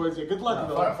it today, boys. Yeah, good luck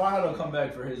though. Farhad will come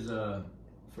back for his friend.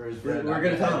 We're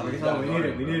gonna tell him. We need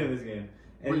him. We need him this game.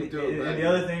 And, We do, and man. the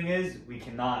other thing is, we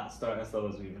cannot start as slow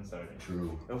as we've been starting.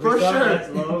 True. If we For start sure. that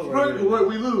slow,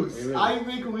 We lose. We lose. I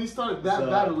think when we start that So-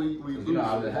 battle, we lose. You know,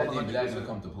 Abdelhadi 100%. gonna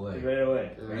come to play. right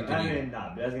away. Yeah. I mean, nah,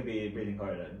 but that's gonna be breathing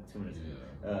hard at 2 minutes.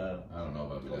 Yeah. I don't know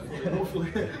about Bilal.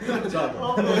 Hopefully.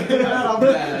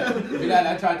 Bilal,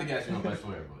 I tried to get you up, I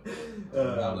swear,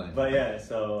 but But yeah,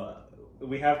 so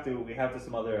we have to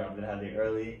smother Abdelhadi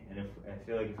early, and I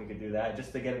feel like if we could do that,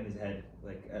 just to get in his head,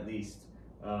 like at least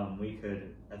we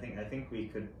could. I think we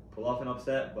could pull off an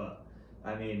upset, but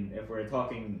I mean, if we're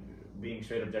talking being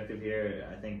straight objective here,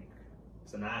 I think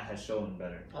Sanaa has shown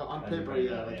better. On As paper, right yeah.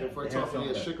 now, Like yeah. if we're They have talking shown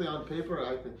better. strictly on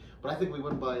paper, I think we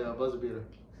win by buzzer beater.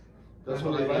 That's By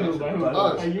what who? I think. By who?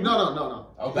 Us. By you? No.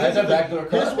 Oh, bad the backdoor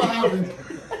cut. Here's what happened.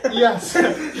 Yes,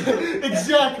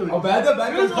 exactly. Oh, bad the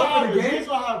backdoor Here's what cut for the happens.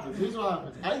 game. Here's what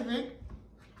happens. I think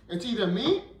it's either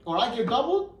me or I get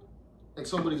doubled and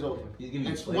somebody's open. He's giving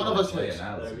you It's one of us play hits.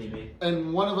 analysis. That'd be me.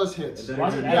 And one of us hits. It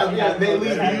Watch doesn't it. even- Yeah, they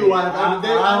leave you out of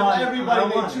I everybody.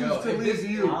 They want- choose yo, to if leave this-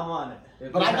 you. I'm on it.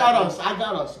 If But this I got happens-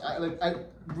 us. I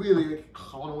really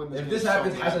want to win this. If game this so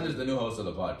happens, bad. Hassan is the new host of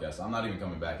the podcast. I'm not even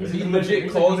coming back. He's If he the commissioner. legit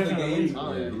He's the calls the commissioner of the games, league.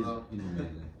 Oh, yeah, yeah, he's bro.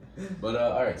 amazing. But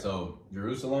all right, so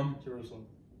Jerusalem, Jerusalem.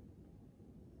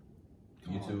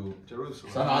 you two,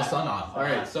 Jerusalem. sun off. All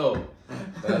right, so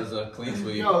that was a clean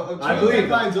sweep. Yo, I trade believe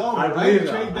deadline's over. I right? believe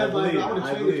Trade that. deadline. I I want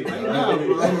to trade believe it right that. now, I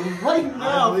believe bro. Right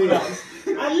now, believe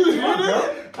bro. Are you hearing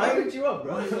it? I picked you up,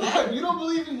 bro. You don't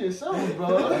believe in yourself, bro.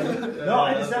 No,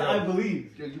 I just said I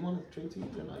believe. Yo, you want to trade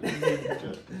teams or not?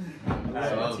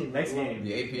 So, Next game.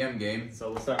 the 8 p.m. game.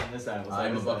 So we'll start from this side.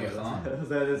 I'm a bucket Khan. We'll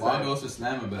start this Juan side. goes to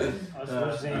Islamabad. Us versus All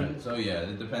right, Zayn. so yeah,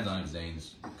 it depends on if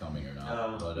Zane's coming or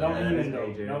not. But No, Yeah, Amen, that's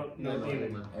major. though. No,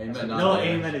 Amen. Amen. No, not there.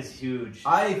 Amen is huge.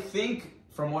 I think,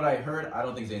 from what I heard, I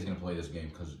don't think Zane's gonna play this game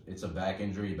because it's a back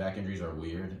injury. Back injuries are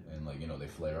weird and they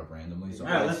flare up randomly. So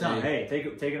All right, I'd let's say not. Hey,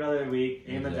 take another week.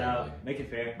 Amen's Exactly. out. Make it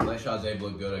fair. Let Shazay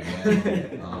look good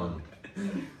again.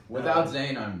 Without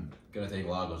Zane, I'm gonna take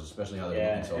Lagos, especially how they're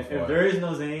Yeah, looking so if far. there is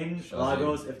no Zane, Shazay.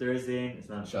 Lagos, if there is Zane, it's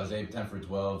not. Shazay 10 for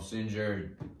 12.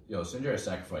 Singer has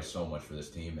sacrificed so much for this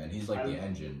team, and he's like the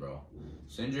engine, bro.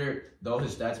 Singer, though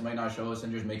his stats might not show us,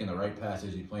 Singer's making the right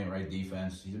passes. He's playing right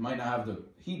defense. He might not have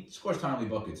he scores timely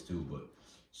buckets too, but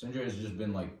Singer has just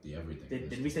been like the everything. for this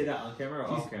Did we say that on camera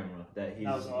or off camera? That he's.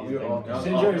 That was off we were off camera.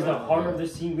 Singer is the heart Yeah. of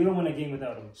this team. We don't win a game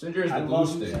without him. Singer is I the love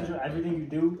glue you, stick. Singer. Everything you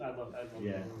do, I love.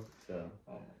 Yeah. him. So,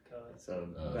 Oh my god. so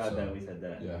glad so- that we said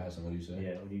that. Yeah, Hassan, what do you say?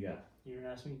 Yeah. What do you got? You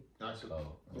didn't ask me.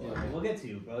 Oh, Yeah, we'll get to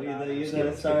you, bro. You're Nah, the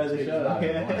skip, star of the skip, show.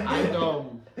 skip.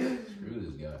 Yeah. screw this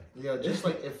guy. Yeah, just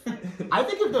like I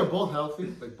think if they're both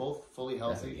healthy, like both fully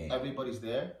That's a healthy, game. everybody's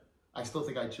there. I still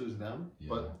think I choose them, Yeah.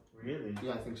 but Really?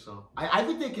 yeah, I think so. I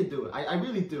think they could do it. I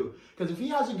really do. Because if he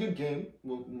has a good game,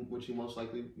 which he most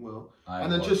likely will,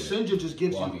 and then just Sinja just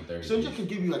gives you, Sinja can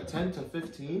give you like 10 to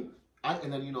 15,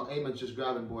 and then Amen's just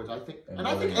grabbing boards. I think, and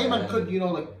I think Amen could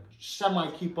like semi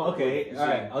keep up. Okay, with all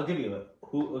right. Zane. I'll give you it.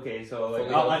 Who? Okay, so like,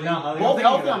 Fully healthy? Both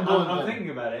healthy, I'm going I'm there. thinking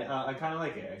about it. I kind of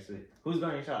like it actually. Who's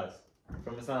guarding shots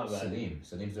from Islamabad?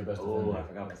 Salim's their best Oh, I defender.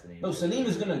 forgot what's the name. No, Salim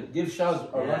is gonna give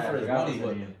Shaz a run for his money,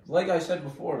 but like I said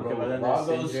before, Okay, bro, but then there's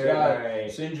Lagos Singer, got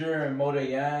alright. Singer and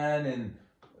Modayan and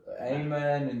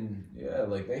Ayman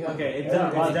and like they have. Okay, it's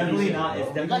everybody definitely decent, not. bro.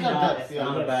 It's definitely not. It's Yeah.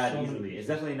 not bad Yeah. easily. It's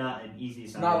definitely not an easy.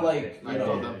 It's not like I you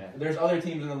know know. them. There's other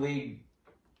teams in the league.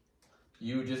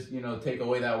 You just take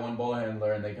away that one ball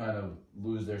handler and they kind of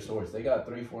lose their source. They got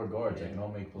 3-4 guards that can all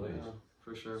make plays. Yeah,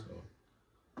 for sure. So.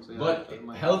 So, yeah, But that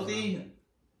might be healthy,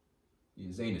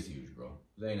 Zayn is huge, bro.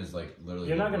 Zayn is like literally.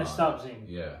 You're not gonna LeBron. stop Zayn.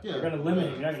 Yeah. Yeah, You're gonna limit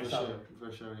him, you're not gonna for stop sure, him.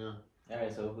 For sure, yeah. All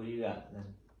right, so who do you got then?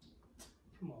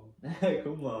 Come on.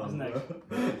 Come on. Who's next?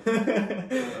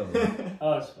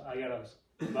 Us. I got us.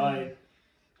 By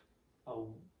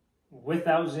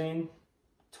without Zayn,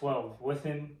 12. With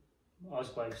him, us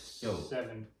by Yo.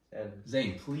 7.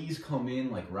 Zayn, please come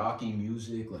in like Rocky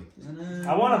music, like.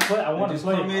 I want to play. I want to Just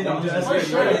play. come in I and wanna just play. get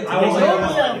straight into I it.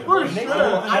 won't Yeah, for It makes sure. sense.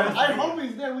 I hope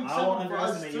he's there week I 7 won't for us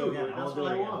underestimate you too. again. I That's won't do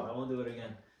what it I again. want. I won't do it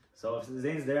again. So if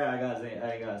Zane's there, I got Zane.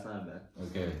 I got Islamabad.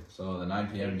 Okay, so the 9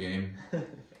 p.m. game,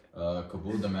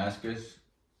 Kabul Damascus.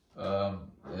 I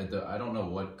don't know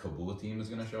what Kabul team is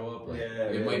gonna show up. Like,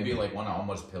 it might be like one of how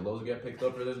much pillows get picked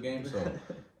up for this game. So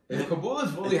if Kabul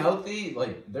is fully healthy,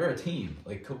 like they're a team.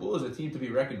 Like Kabul is a team to be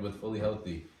reckoned with, fully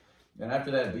healthy. And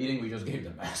after that beating, we just gave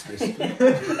Damascus.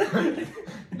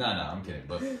 No, I'm kidding.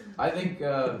 But I think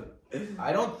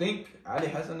I don't think Ali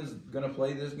Hassan is gonna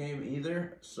play this game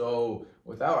either. So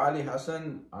without Ali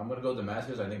Hassan, I'm gonna go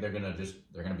Damascus. I think they're gonna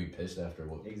be pissed after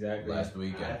what Exactly. last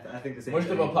weekend. I think the same.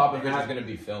 Mustafa thing. Popovich is gonna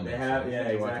be filming. They have, so yeah, he's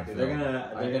gonna be watching exactly.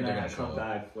 film. They're gonna show come up.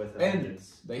 back with. And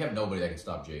they have nobody that can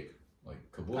stop Jake. Like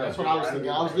Kabul. That's has what I was thinking.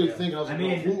 I was really thinking. I was I like,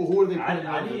 mean, who are they putting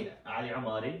out there? Ali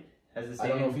Amadi has the same. I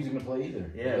don't know if he's gonna play either.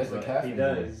 Yeah, that's the but caffeine. he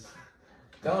does.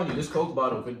 Telling you, this Coke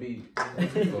bottle could be.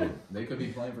 They could be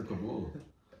playing for Kabul.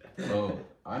 So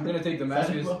I'm gonna take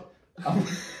Damascus.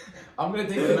 I'm gonna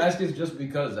take Damascus just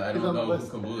because I don't know who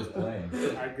Kabul is playing.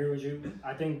 I agree with you.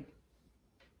 I think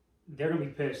they're gonna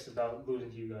be pissed about losing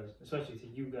to you guys, especially to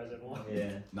you guys at one.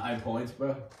 Yeah. 9 points,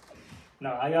 bro.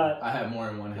 No, I got I have more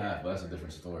in one half, but that's a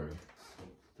different story.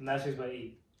 Damascus by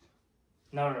 8.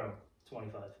 No,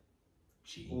 25.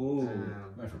 Gee. Ooh.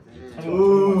 Went for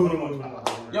 21.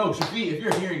 Yo, Shafiq, if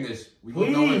you're hearing this, we both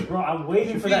know Please, it. bro, I'm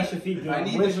waiting for that Shafiq game. I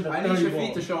need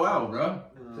Shafiq to show out, bro.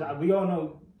 We all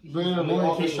know he's Literally, more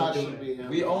all than the capable of shots doing should it. be him.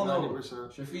 We all know.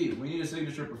 90%. Shafiq, we need a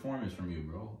signature performance from you,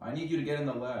 bro. I need you to get in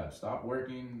the lab. Stop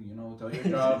working, tell your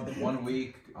job 1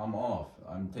 week, I'm off.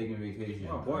 I'm taking vacation.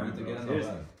 I need to get in the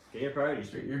lab. Get your priorities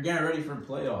straight. You're getting ready for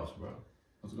playoffs, bro.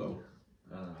 Let's go.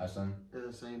 Hassan. They're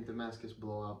the same Damascus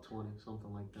blowout 20,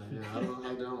 something like that.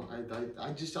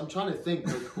 Yeah, I'm trying to think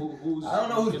like who's. I don't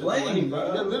know who's playing,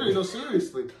 bro. Yeah, literally, no,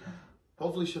 seriously.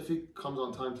 Hopefully Shafiq comes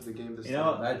on time to the game this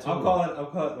time. That too. I'll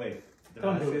call it, wait.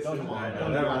 Don't do it, Damascus? don't do it. Alright,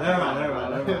 Don't Never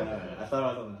do it. mind. I thought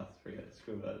about something else. Forget it.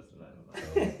 Screw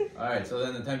that. Alright, so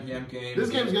then the 10 p.m. game. This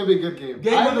game's gonna be a good game.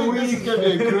 Game I of the think this week. is gonna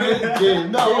be a great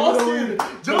game. No, Game of the honestly,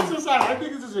 week. jokes aside, I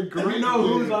think this is a great You know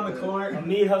who's game. on the court?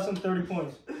 Amir Hassan 30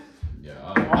 points. Yeah.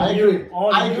 I agree.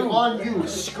 On I you. agree. On you.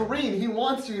 Screen. He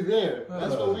wants you there.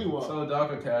 That's what we want. So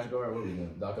DACA cash guard, what are we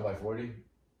doing? DACA by 40?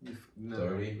 No,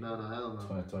 30? No, hell no.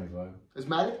 20, 25? Is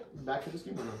Matic back for this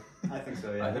game or no? I think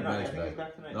so, yeah. I think Maddox he's back.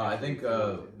 back tonight. No, I think,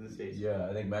 In the States. yeah,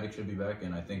 I think Matic should be back,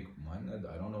 and I think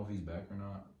I don't know if he's back or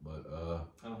not, but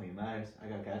I don't think it matters. I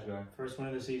got cash guard. First win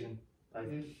of the season. Like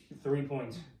 3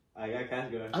 points. I got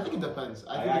cash guard. I think it depends.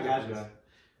 I think got it cash depends. guard.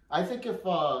 I think if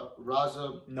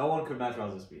Raza. No one could match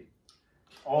Raza's speed.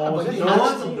 Oh, but is he it has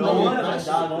no to one? play No one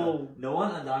aggressive. on Dago. No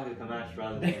one on Daga can match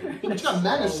Raza's speed. He's got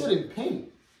man to sit in paint.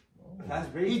 That's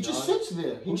great. He just sits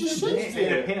there. He just Hey, sits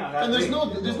there. hey, And there's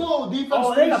no defense.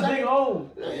 Oh, they got big O.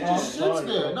 He just sits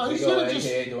there. No, he Big O, should have just.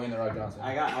 AKA Dwayne The Rock Johnson.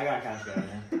 I got cash guard,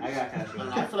 man. I got cash I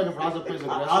guard. feel like if Raza plays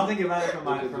aggressive. I'll think about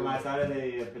it for my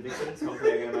Saturday predictions.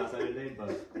 Hopefully I get them out Saturday,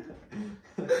 but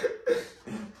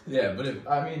Yeah, but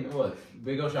what?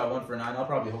 Big O shot 1 for 9. I'll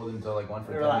probably hold him until like 1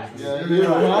 for 10. Relax. Yeah,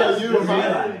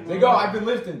 Relax. Big O, I've been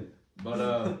lifting.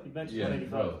 But He benched yeah, 185.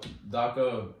 bro.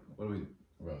 DACA, what do we,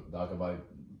 bro? DACA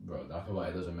by,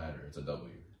 it doesn't matter. It's a W.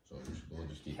 So we'll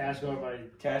just keep. Cash guard by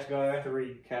cash guard,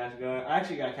 3. cash guard. I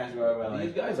actually got cash guard by These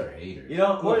like. guys are haters. You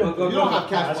know, look, You don't have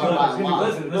cash guard by a lot.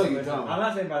 Listen. No, you I'm don't.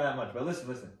 not saying by that much, but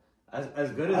listen.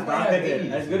 As good as I might have DACA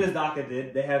did, 80s. as good as DACA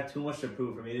did, they have too much to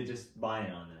prove for me to just buy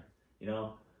in on there. You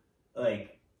know,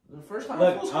 like. The first time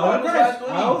Look, full I squad was was last impressed. week.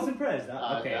 I was impressed.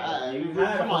 Okay, you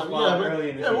had Come a on, spot yeah, early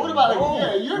in the yeah. season. What about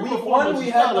Oh, your week performance? one we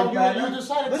is had not no like man. you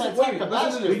decided Listen, to wait, attack listen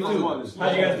capacity. to Week this. two.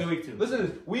 How'd you guys do week 2? Listen to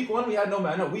this. Week 1 we had no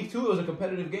man. No, week 2 it was a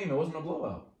competitive game. It wasn't a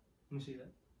blowout. Let me see that.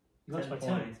 You lost 10 by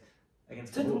 10. points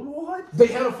against 10 who? what? They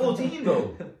had a full team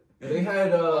though. They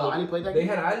had Ali played that they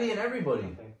game? had Ali and everybody,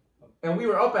 Okay. and we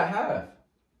were up at half.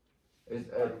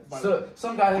 So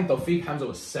some guy named Tawfiq Hamza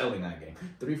was selling that game.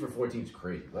 3 for 14 is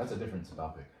crazy. That's a different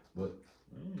topic. But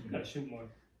You gotta shoot more.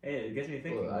 Hey, it gets me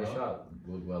thinking. well, I bro. shot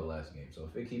well last game, so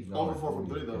if it keeps going, Over 4 from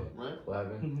 3 though, right? what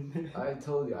happened? I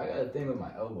told you I got a thing with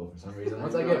my elbow for some reason.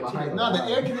 Once I get behind, No, the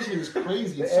air conditioning is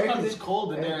crazy. The air Sometimes it's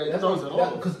cold in there. It That's throws it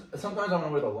off. because sometimes I want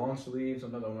to wear the long sleeves,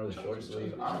 sometimes I want to wear the short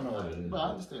sleeves. I don't know what it is. But I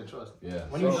understand, trust. Yeah,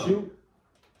 When so, you shoot,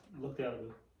 look the other way.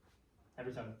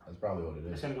 Every time. that's probably what it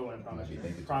It's is. gonna go in, I promise Might be you.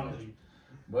 thinking too Promise much. you.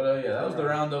 But yeah, that was the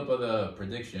roundup of the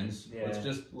predictions. Yeah. Let's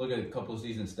just look at a couple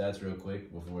season stats real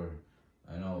quick before.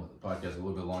 I know the podcast is a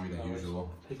little bit longer than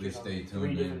usual. Please stay 3 tuned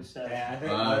in. different stats. Yeah, I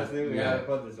think Uh, honestly we yeah. gotta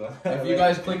put this one. If you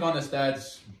guys click on the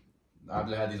stats, I've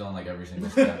had these on like every single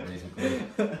stat basically.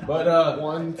 But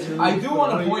 1, 2. I do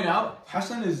want to 3. point out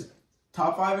Hassan is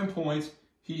top 5 in points.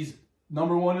 He's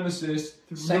number 1 in assists,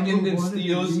 second in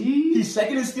steals. He's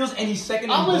second in steals and he's second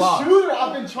in I'm a blocks. shooter.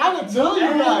 I've been trying to tell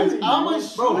you guys. I'm a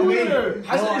Bro, I mean, shooter.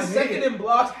 Hassan Bro, I is made second it. in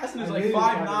blocks. Hassan is I like made it,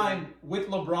 5'9" with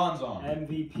LeBron's on.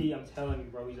 MVP, I'm telling you,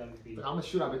 bro, he's MVP. I'm a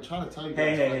shooter. I've been trying to tell you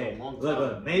guys. Hey, for a long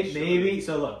look, time. maybe.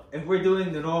 So look, if we're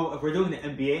doing the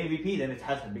NBA MVP, then it's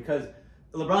Hassan because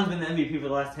LeBron's been the MVP for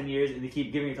the last 10 years, and they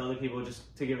keep giving it to other people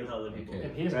just to give it to other people. Okay.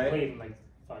 And he hasn't Right? played in like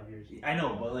 5 years. I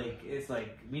know, but like it's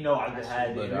like we know I've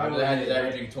had. But Abdullah is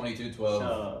averaging 22, 12.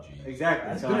 So, Jeez.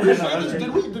 exactly. So Did we, say Yeah.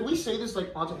 this, did we say this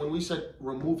like when we said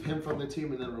remove him from the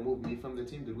team and then remove me from the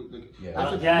team? Did we like Yeah.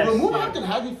 after, Yes, remove yeah. Abdul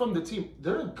Hadi from the team?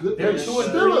 They're a good. They're they're 2 and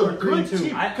still 3 a or 3 good and 2. team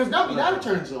because now Binata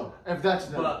turns up. If that's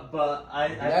them. But I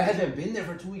That hasn't been there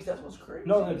for 2 weeks. That's what's crazy.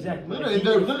 No, exactly. Literally,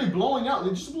 they're literally blowing out. They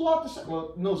just blew out the second.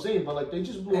 Well, no Zayn, but like they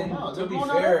just blew And him out. to They're be blowing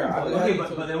fair, out everybody.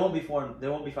 okay, but they won't be 4. They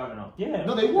won't be 5-0. Yeah.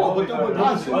 No, they won't. But they'll be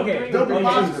positive. Okay, They'll be okay,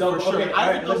 positive so, for sure. okay, I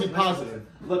alright, think they'll be listen, positive.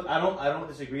 Look, I don't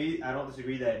disagree. I don't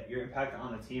disagree that your impact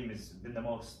on the team has been the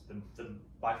most,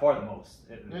 by far the most,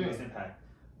 the biggest impact.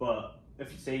 But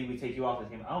if you say we take you off the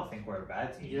team, I don't think we're a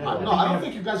bad team. Yeah. No, I don't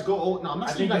think you guys go. No, I'm not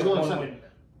I saying think you guys go there's in one seven.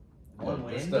 win. One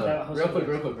win. Just, That was real the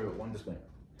quick, one disclaimer.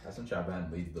 Hassan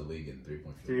Chaban leads the league in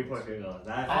 3-point field 3-point field goals.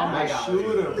 I'm I a got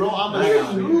shooter, you. bro. I'm I a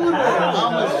got you. shooter. That's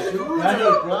I'm a shooter, bro.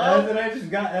 That's what I just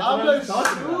got. That's I'm what I was a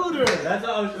talking about. shooter. That's what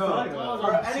I was just Yo, talking dog, about.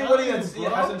 For I'm anybody telling that's you, seen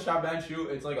bro. Hassan Chaban shoot,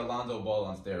 it's like Alonzo Ball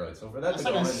on steroids. So for that That's to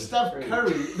like go a in is Steph crazy.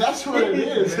 Curry. That's what it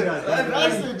is.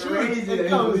 That's the truth. Crazy It that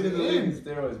comes he's leading the league in in.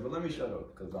 steroids. But let me shut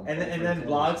up because I'm. And then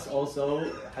blocks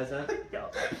also has that.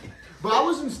 But I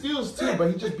was in steals too, but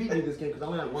he just beat me this game because I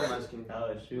only had one last game.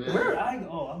 Oh shoot. Yeah. Where I go?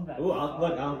 Oh, I'm back. Ooh,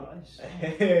 look, Nice.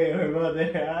 hey, we're both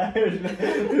there.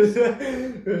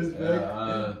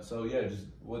 Respect. So yeah, just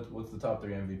what's the top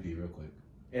 3 MVP real quick?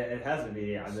 Yeah, it has to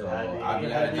be. So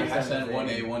Hassan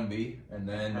 1A, 1B, and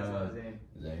then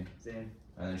Zane. Zane,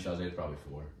 and then Shazay's probably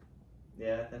 4.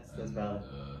 Yeah, that's valid.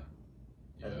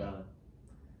 That's Yeah, valid.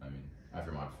 I mean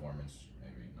after my performance,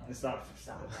 maybe not. Stop.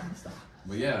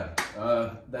 But yeah,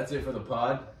 that's it for the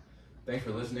pod. Thanks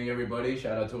for listening, everybody.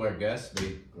 Shout out to our guests;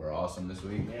 they were awesome this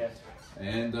week. Yeah.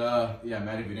 And yeah,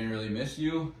 Maddie, we didn't really miss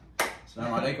you.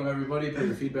 Assalamu alaikum, everybody. Put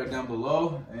your feedback down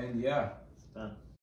below, and yeah. It's done.